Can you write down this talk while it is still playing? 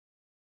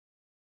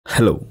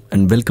Hello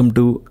and welcome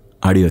to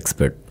audio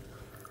expert.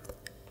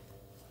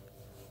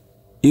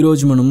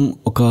 ఈరోజు మనం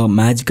ఒక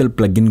మ్యాజికల్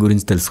ప్లగ్ఇన్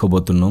గురించి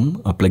తెలుసుకోబోతున్నాం.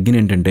 ఆ ప్లగ్ఇన్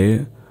ఏంటంటే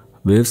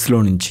వేవ్స్లో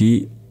నుంచి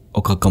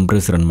ఒక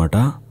కంప్రెసర్ అనమాట.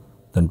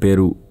 దాని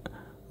పేరు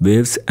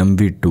వేవ్స్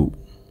MV2.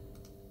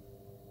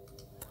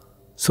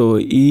 సో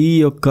ఈ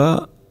యొక్క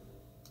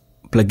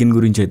ప్లగ్ఇన్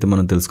గురించి అయితే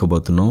మనం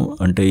తెలుసుకోబోతున్నాం.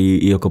 అంటే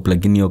ఈ యొక్క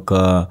ప్లగ్ఇన్ యొక్క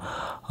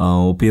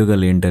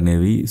ఉపయోగాలు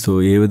ఏంటనేవి, సో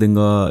ఏ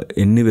విధంగా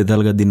ఎన్ని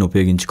విధాలుగా దీన్ని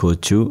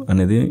ఉపయోగించుకోవచ్చు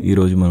అనేది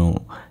ఈరోజు మనం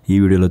ఈ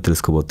వీడియోలో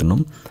తెలుసుకోబోతున్నాం.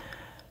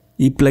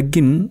 ఈ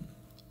plugin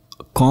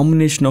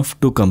combination of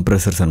two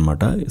compressors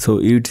అనమాట. So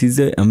it's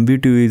is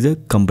MV2 is a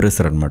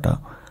compressor అనమాట.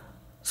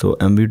 So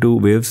MV2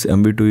 waves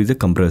MV2 is a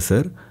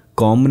compressor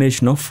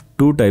combination of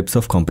two types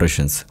of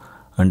compressions.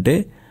 అంటే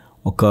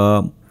ఒక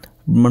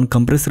మన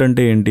కంప్రెసర్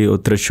అంటే ఏంటి,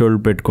 థ్రెషోల్డ్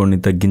పెట్టుకొని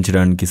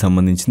తగ్గించడానికి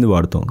సంబంధించింది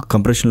వాడతాం.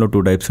 కంప్రెషన్లో టూ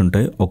టైప్స్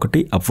ఉంటాయి, ఒకటి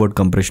upward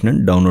compression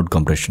and downward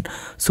compression.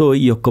 So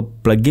ఈ యొక్క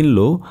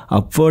ప్లగ్ఇన్లో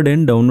upward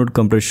and downward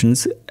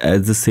compressions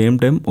at the same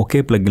time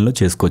ఒకే ప్లగ్ఇన్లో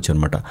చేసుకోవచ్చు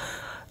అనమాట.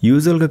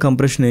 యూజువల్గా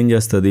కంప్రెషన్ ఏం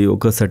చేస్తుంది,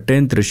 ఒక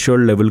సర్టైన్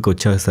థ్రెషోల్డ్ లెవెల్కి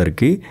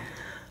వచ్చేసరికి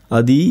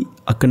అది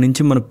అక్కడి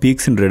నుంచి మన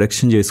పీక్స్ని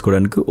రిడక్షన్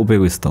చేసుకోవడానికి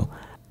ఉపయోగిస్తాం.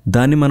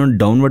 దాన్ని మనం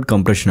డౌన్వర్డ్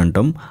కంప్రెషన్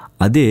అంటాం.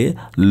 అదే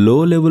లో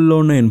లెవెల్లో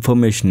ఉన్న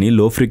ఇన్ఫర్మేషన్ని,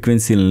 లో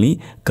ఫ్రీక్వెన్సీలని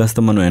కాస్త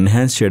మనం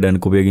ఎన్హాన్స్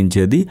చేయడానికి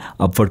ఉపయోగించేది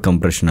అప్వర్డ్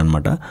కంప్రెషన్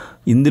అనమాట.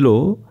 ఇందులో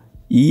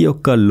ఈ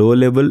యొక్క లో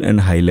level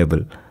and high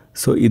level,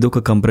 so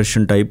ఇదొక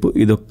కంప్రెషన్ టైప్,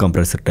 ఇదొక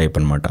కంప్రెసర్ టైప్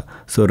అనమాట.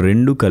 సో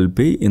రెండు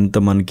కలిపి ఇంత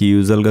మనకి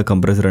యూజువల్గా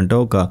కంప్రెసర్ అంటే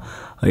ఒక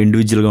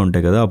ఇండివిజువల్గా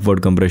ఉంటాయి కదా,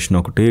 అప్వర్డ్ కంప్రెషన్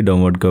ఒకటి,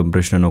 డౌన్వర్డ్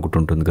కంప్రెషన్ అని ఒకటి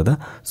ఉంటుంది కదా.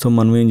 సో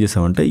మనం ఏం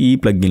చేసామంటే ఈ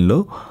ప్లగ్ఇన్లో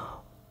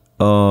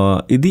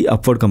ఇది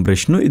అప్వర్డ్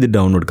కంప్రెషన్, ఇది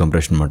డౌన్వర్డ్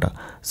కంప్రెషన్ అనమాట.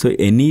 సో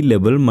ఎనీ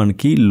లెవెల్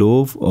మనకి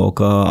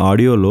ఒక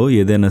ఆడియోలో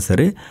ఏదైనా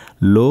సరే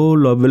లో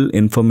లెవెల్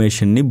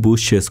ఇన్ఫర్మేషన్ని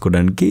బూస్ట్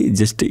చేసుకోవడానికి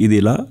జస్ట్ ఇది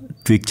ఇలా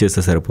ట్వీక్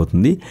చేస్తే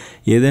సరిపోతుంది.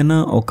 ఏదైనా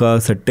ఒక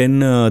సర్టెన్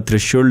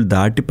థ్రెషోల్డ్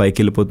దాటి పైకి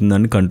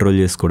వెళ్ళిపోతుందని కంట్రోల్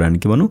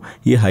చేసుకోవడానికి మనం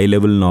ఈ హై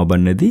లెవెల్ నాబ్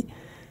అనేది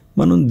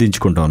మనం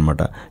దించుకుంటాం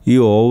అనమాట. ఈ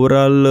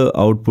ఓవరాల్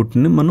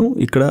అవుట్పుట్ని మనం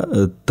ఇక్కడ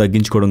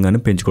తగ్గించుకోవడం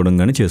కానీ పెంచుకోవడం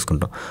కానీ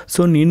చేసుకుంటాం.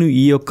 సో నేను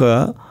ఈ యొక్క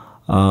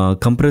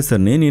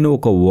కంప్రెసర్ని నేను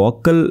ఒక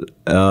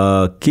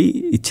వోకల్కి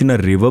ఇచ్చిన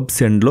రివర్బ్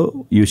సెండ్లో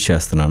యూజ్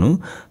చేస్తున్నాను.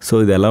 సో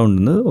ఇది ఎలా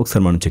ఉంటుందో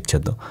ఒకసారి మనం చెక్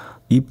చేద్దాం.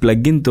 ఈ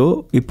ప్లగ్ఇన్తో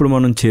ఇప్పుడు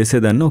మనం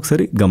చేసేదాన్ని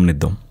ఒకసారి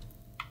గమనిద్దాం.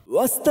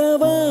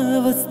 వస్తావా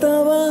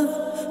వస్తావా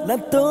నా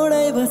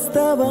తోడై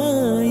వస్తావా,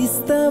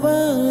 ఇస్తావా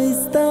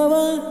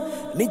ఇస్తావా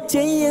నీ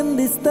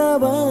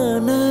చెయ్యందిస్తావా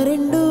నా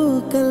రెండు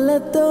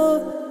కళ్ళతో.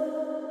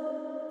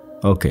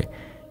 ఓకే,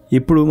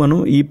 ఇప్పుడు మనం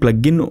ఈ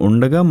ప్లగ్ఇన్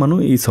ఉండగా మనం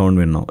ఈ సౌండ్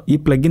విన్నాం. ఈ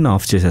ప్లగ్ఇన్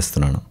ఆఫ్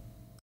చేసేస్తున్నాను.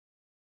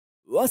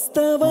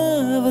 వస్తావా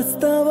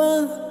వస్తావా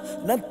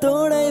నా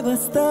తోడై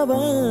వస్తావా,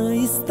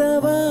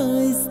 ఇస్తావా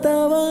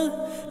ఇస్తావా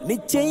నీ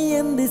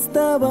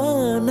చెయ్యందిస్తావా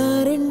నా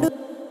రెండు.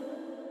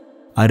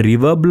 ఆ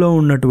రివర్బ్లో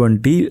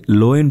ఉన్నటువంటి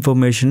లో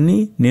ఇన్ఫర్మేషన్ని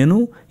నేను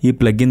ఈ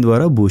ప్లగ్ఇన్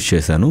ద్వారా బూస్ట్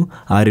చేశాను.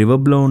 ఆ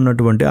రివర్బ్లో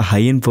ఉన్నటువంటి హై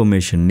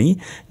ఇన్ఫర్మేషన్ని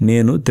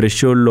నేను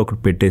థ్రెషోల్డ్లో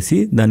ఒకటి పెట్టేసి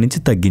దాని నుంచి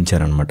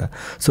తగ్గించాను అనమాట.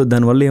 సో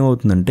దానివల్ల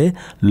ఏమవుతుందంటే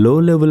లో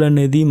లెవెల్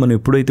అనేది మనం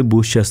ఎప్పుడైతే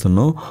బూస్ట్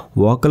చేస్తున్నామో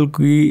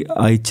వోకల్కి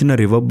ఆ ఇచ్చిన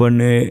రివర్బ్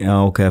అనే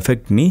ఒక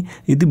ఎఫెక్ట్ని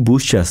ఇది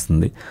బూస్ట్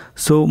చేస్తుంది.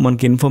 సో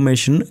మనకి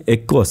ఇన్ఫర్మేషన్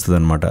ఎక్కువ వస్తుంది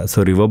అనమాట. సో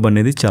రివర్బ్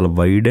అనేది చాలా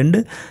వైడ్ అండ్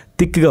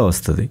థిక్గా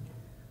వస్తుంది.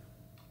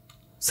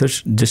 సో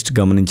జస్ట్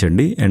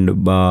గమనించండి. అండ్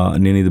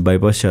నేను ఇది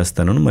బైపాస్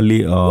చేస్తాను, మళ్ళీ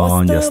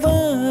ఆన్ చేస్తాను.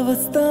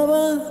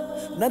 వస్తావా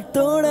నా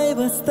తోడై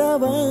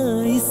వస్తావా,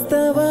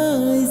 ఇస్తావా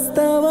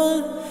ఇస్తావా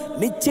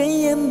నీ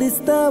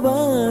చెయ్యందిస్తావా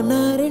నా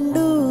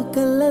రెండు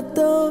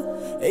కళ్ళతో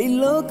ఈ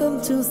లోకం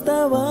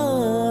చూస్తావా.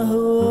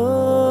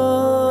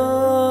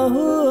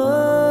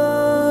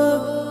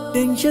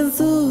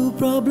 టెన్షన్స్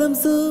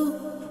ప్రాబ్లమ్స్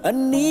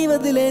అన్నీ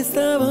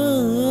వదిలేస్తావా,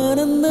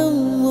 ఆనందం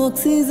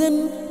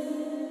ఆక్సిజన్.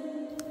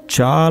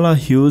 చాలా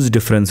హ్యూజ్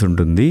డిఫరెన్స్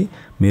ఉంటుంది.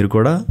 మీరు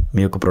కూడా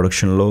మీ యొక్క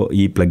ప్రొడక్షన్లో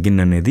ఈ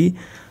ప్లగ్ఇన్ అనేది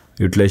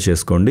యూటిలైజ్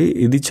చేసుకోండి.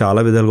 ఇది చాలా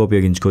విధాలుగా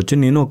ఉపయోగించుకోవచ్చు.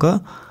 నేను ఒక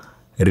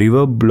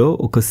రివర్బ్లో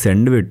ఒక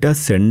సెండ్ పెట్టి ఆ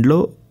సెండ్లో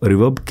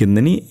రివర్బ్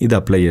కిందని ఇది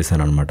అప్లై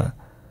చేశాను అనమాట.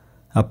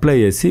 అప్లై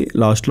చేసి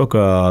లాస్ట్లో ఒక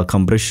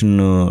కంప్రెషన్,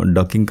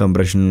 డకింగ్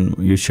కంప్రెషన్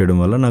యూజ్ చేయడం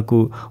వల్ల నాకు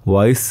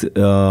వాయిస్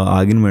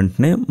ఆగిన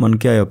వెంటనే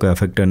మనకి ఆ యొక్క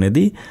ఎఫెక్ట్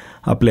అనేది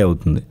అప్లై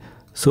అవుతుంది.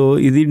 సో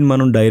ఇది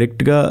మనం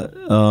డైరెక్ట్గా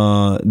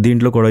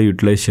దీంట్లో కూడా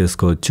యూటిలైజ్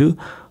చేసుకోవచ్చు.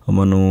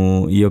 మనం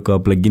ఈ యొక్క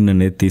ప్లగ్ఇన్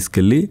అనేది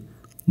తీసుకెళ్ళి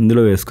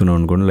ఇందులో వేసుకున్నాం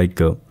అనుకోండి,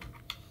 లైక్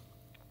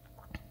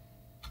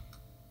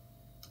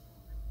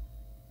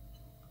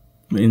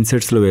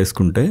ఇన్సెట్స్లో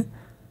వేసుకుంటే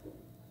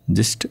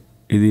జస్ట్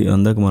ఇది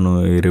అందాక మనం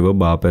ఈ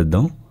రివర్బ్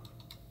ఆపేద్దాం,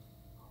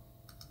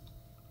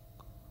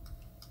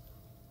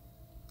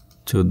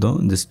 చూద్దాం.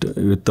 జస్ట్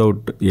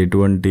వితౌట్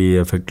ఎటువంటి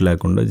ఎఫెక్ట్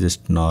లేకుండా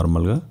జస్ట్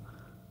నార్మల్గా.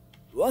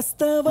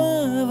 వస్తావా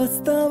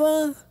వస్తావా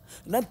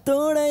నా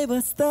తోడై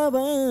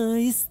వస్తావా,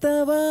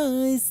 ఇస్తావా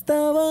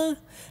ఇస్తావా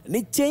నీ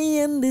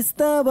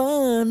చెయ్యందిస్తావా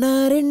నా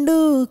రెండు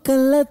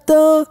కళ్ళతో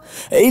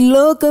ఈ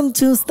లోకం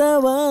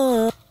చూస్తావా.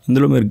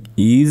 ఇందులో మీరు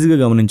ఈజీగా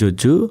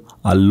గమనించవచ్చు,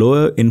 ఆ లో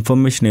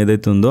ఇన్ఫర్మేషన్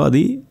ఏదైతే ఉందో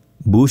అది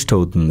బూస్ట్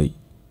అవుతుంది.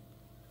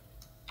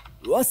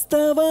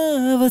 వస్తావా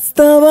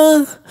వస్తావా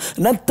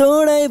నా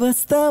తోడై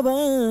వస్తావా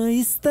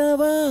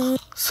ఇస్తావా.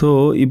 సో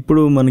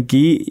ఇప్పుడు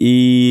మనకి ఈ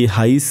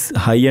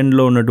హై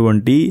ఎండ్లో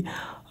ఉన్నటువంటి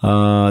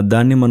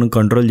దాన్ని మనం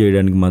కంట్రోల్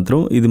చేయడానికి మాత్రం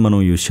ఇది మనం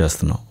యూజ్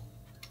చేస్తున్నాం.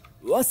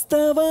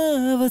 వస్తావా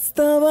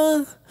వస్తావా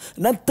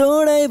నా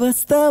తోడై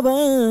వస్తావా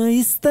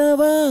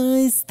ఇస్తావా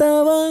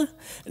ఇస్తావా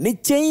నీ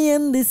చెయ్యి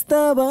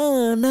అందిస్తావా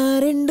నా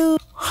రెండు.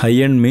 హై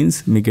ఎండ్ మీన్స్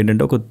మీకు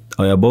ఏంటంటే ఒక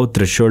అబౌవ్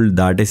థ్రెషోల్డ్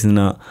దాటేసిన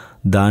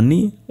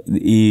దాన్ని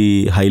ఈ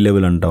హై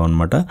లెవెల్ అంటాం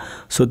అనమాట.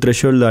 సో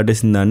థ్రెషోల్డ్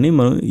దాటేసిన దాన్ని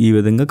మనం ఈ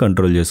విధంగా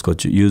కంట్రోల్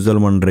చేసుకోవచ్చు. యూజువల్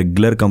మనం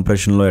రెగ్యులర్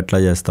కంప్రెషన్లో ఎట్లా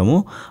చేస్తామో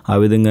ఆ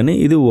విధంగానే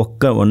ఇది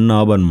వన్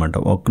నాబ్ అనమాట.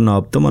 ఒక్క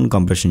నాబ్తో మనం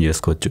కంప్రెషన్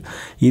చేసుకోవచ్చు.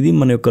 ఇది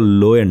మన యొక్క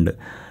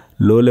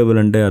లో లెవెల్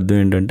అంటే అర్థం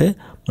ఏంటంటే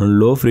మనం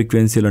లో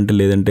ఫ్రీక్వెన్సీలు అంటే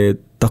లేదంటే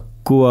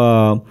తక్కువ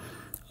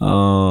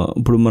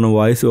ఇప్పుడు మన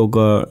వాయిస్ ఒక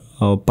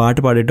పాట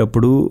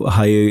పాడేటప్పుడు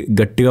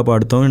గట్టిగా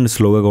పాడుతాం అండ్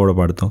స్లోగా కూడా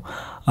పాడతాం.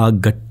 ఆ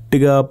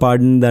గట్టిగా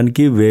పాడిన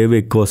దానికి వేవ్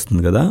ఎక్కువ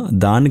వస్తుంది కదా,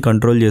 దాన్ని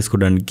కంట్రోల్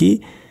చేసుకోవడానికి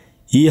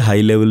ఈ హై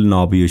లెవెల్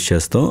నాబ్ యూజ్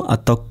చేస్తాం. ఆ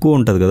తక్కువ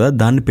ఉంటుంది కదా,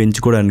 దాన్ని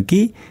పెంచుకోవడానికి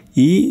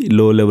ఈ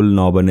లో లెవెల్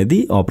నాబ్ అనేది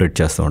ఆపరేట్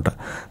చేస్తూ ఉంటాం.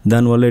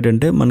 దానివల్ల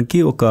ఏంటంటే మనకి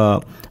ఒక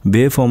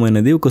వేవ్ ఫామ్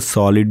అనేది ఒక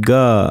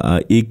సాలిడ్గా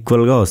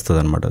ఈక్వల్గా వస్తుంది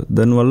అనమాట.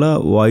 దానివల్ల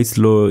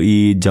వాయిస్లో ఈ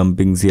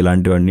జంపింగ్స్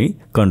ఇలాంటివన్నీ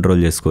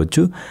కంట్రోల్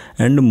చేసుకోవచ్చు.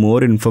 అండ్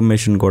మోర్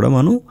ఇన్ఫర్మేషన్ కూడా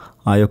మనం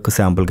ఆ యొక్క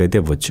శాంపుల్కి అయితే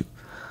ఇవ్వచ్చు.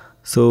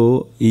 సో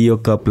ఈ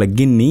యొక్క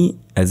ప్లగ్గిన్ని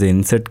యాజ్ ఎ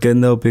ఇన్సెట్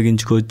కింద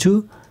ఉపయోగించుకోవచ్చు.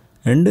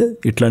 అండ్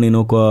ఇట్లా నేను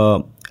ఒక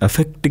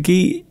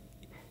ఎఫెక్ట్కి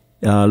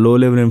లో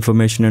level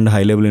information and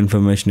high level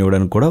information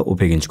ఇవ్వడానికి కూడా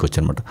ఉపయోగించుకోవచ్చు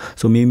అనమాట.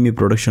 సో మీ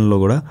ప్రొడక్షన్లో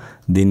కూడా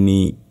దీన్ని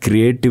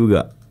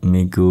క్రియేటివ్గా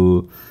మీకు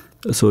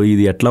సో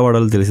ఇది ఎట్లా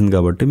వాడాలో తెలిసింది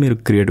కాబట్టి మీరు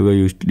క్రియేటివ్గా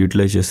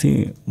యూటిలైజ్ చేసి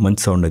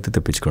మంచి సౌండ్ అయితే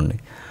తెప్పించుకోండి.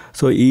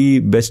 సో ఈ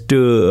బెస్ట్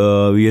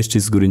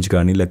విఎస్టీస్ గురించి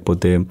కానీ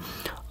లేకపోతే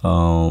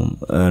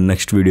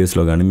నెక్స్ట్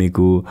వీడియోస్లో కానీ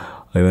మీకు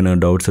ఏమైనా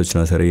డౌట్స్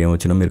వచ్చినా సరే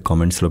ఏమొచ్చినా మీరు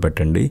కామెంట్స్లో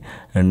పెట్టండి.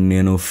 అండ్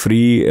నేను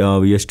ఫ్రీ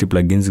విఎస్టీ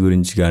ప్లగ్గిన్స్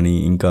గురించి కానీ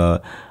ఇంకా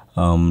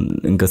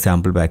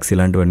శాంపుల్ ప్యాక్స్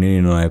ఇలాంటివన్నీ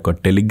నేను నా యొక్క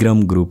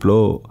టెలిగ్రామ్ గ్రూప్లో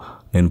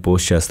నేను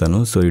పోస్ట్ చేస్తాను.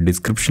 సో ఈ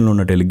డిస్క్రిప్షన్లో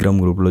ఉన్న టెలిగ్రామ్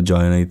గ్రూప్లో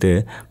జాయిన్ అయితే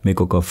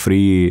మీకు ఒక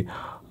ఫ్రీ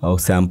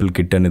శాంపుల్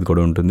కిట్ అనేది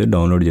కూడా ఉంటుంది,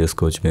 డౌన్లోడ్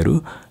చేసుకోవచ్చు మీరు.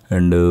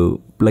 And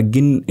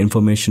plugin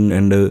information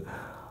and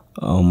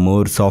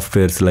more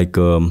softwares like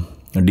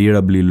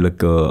DAW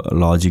like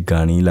logic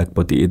కానీ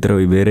లేకపోతే ఇతర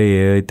వేరే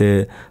ఏవైతే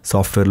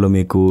సాఫ్ట్వేర్లో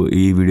మీకు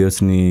ఈ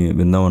వీడియోస్ని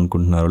విందాం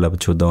అనుకుంటున్నారో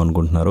లేకపోతే చూద్దాం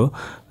అనుకుంటున్నారో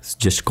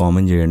జస్ట్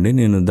కామెంట్ చేయండి,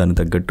 నేను దానికి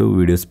తగ్గట్టు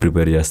వీడియోస్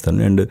ప్రిపేర్ చేస్తాను.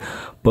 అండ్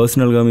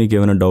పర్సనల్గా మీకు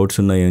ఏమైనా డౌట్స్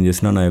ఉన్నా ఏం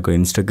చేసినా నా యొక్క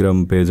ఇన్స్టాగ్రామ్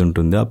పేజ్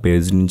ఉంటుంది, ఆ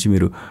పేజ్ నుంచి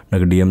మీరు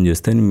నాకు DM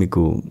చేస్తే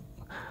మీకు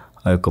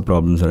ఆ యొక్క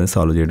ప్రాబ్లమ్స్ అనేది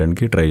సాల్వ్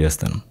చేయడానికి ట్రై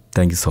చేస్తాను.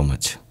 Thank you so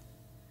much.